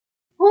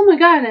Oh my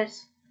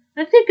goodness.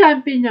 I think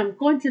I've been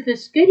going to the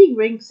skating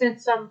rink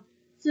since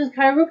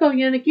Kairuko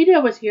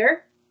Yanagita was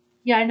here.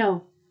 Yeah, I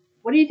know.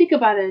 What do you think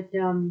about it,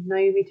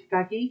 Naomi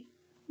Takagi?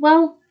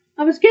 Well,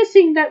 I was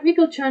guessing that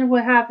Riko-chan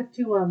would have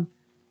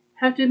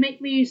to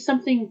make me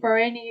something for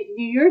any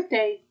New Year's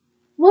Day.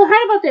 Well,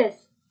 how about this?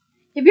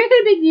 If you're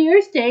gonna make New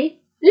Year's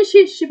Day, this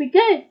shit should be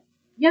good.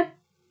 Yep,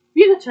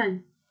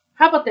 Riko-chan.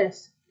 How about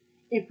this?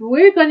 If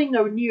we're going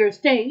on New Year's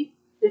Day,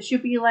 there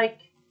should be like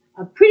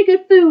a pretty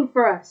good food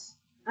for us.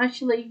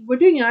 Actually, we're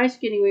doing an ice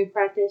skating rink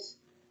practice,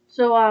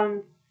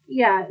 so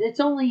yeah,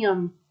 it's only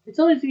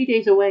 3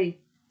 days away.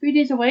 3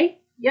 days away?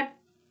 Yep.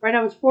 Right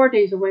now it's 4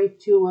 days away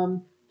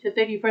to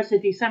 31st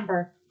of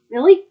December.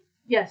 Really?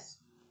 Yes.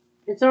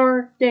 It's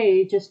our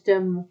day, just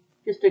to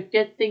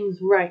get things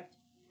right.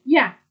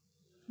 Yeah.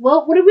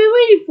 Well, what are we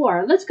waiting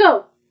for? Let's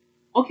go.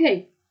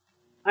 Okay.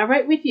 I'm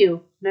right with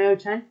you,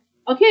 Nao-Chan.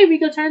 Okay,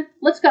 Riko-chan,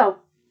 let's go.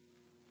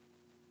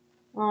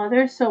 Oh,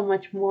 there's so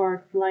much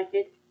more like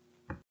it.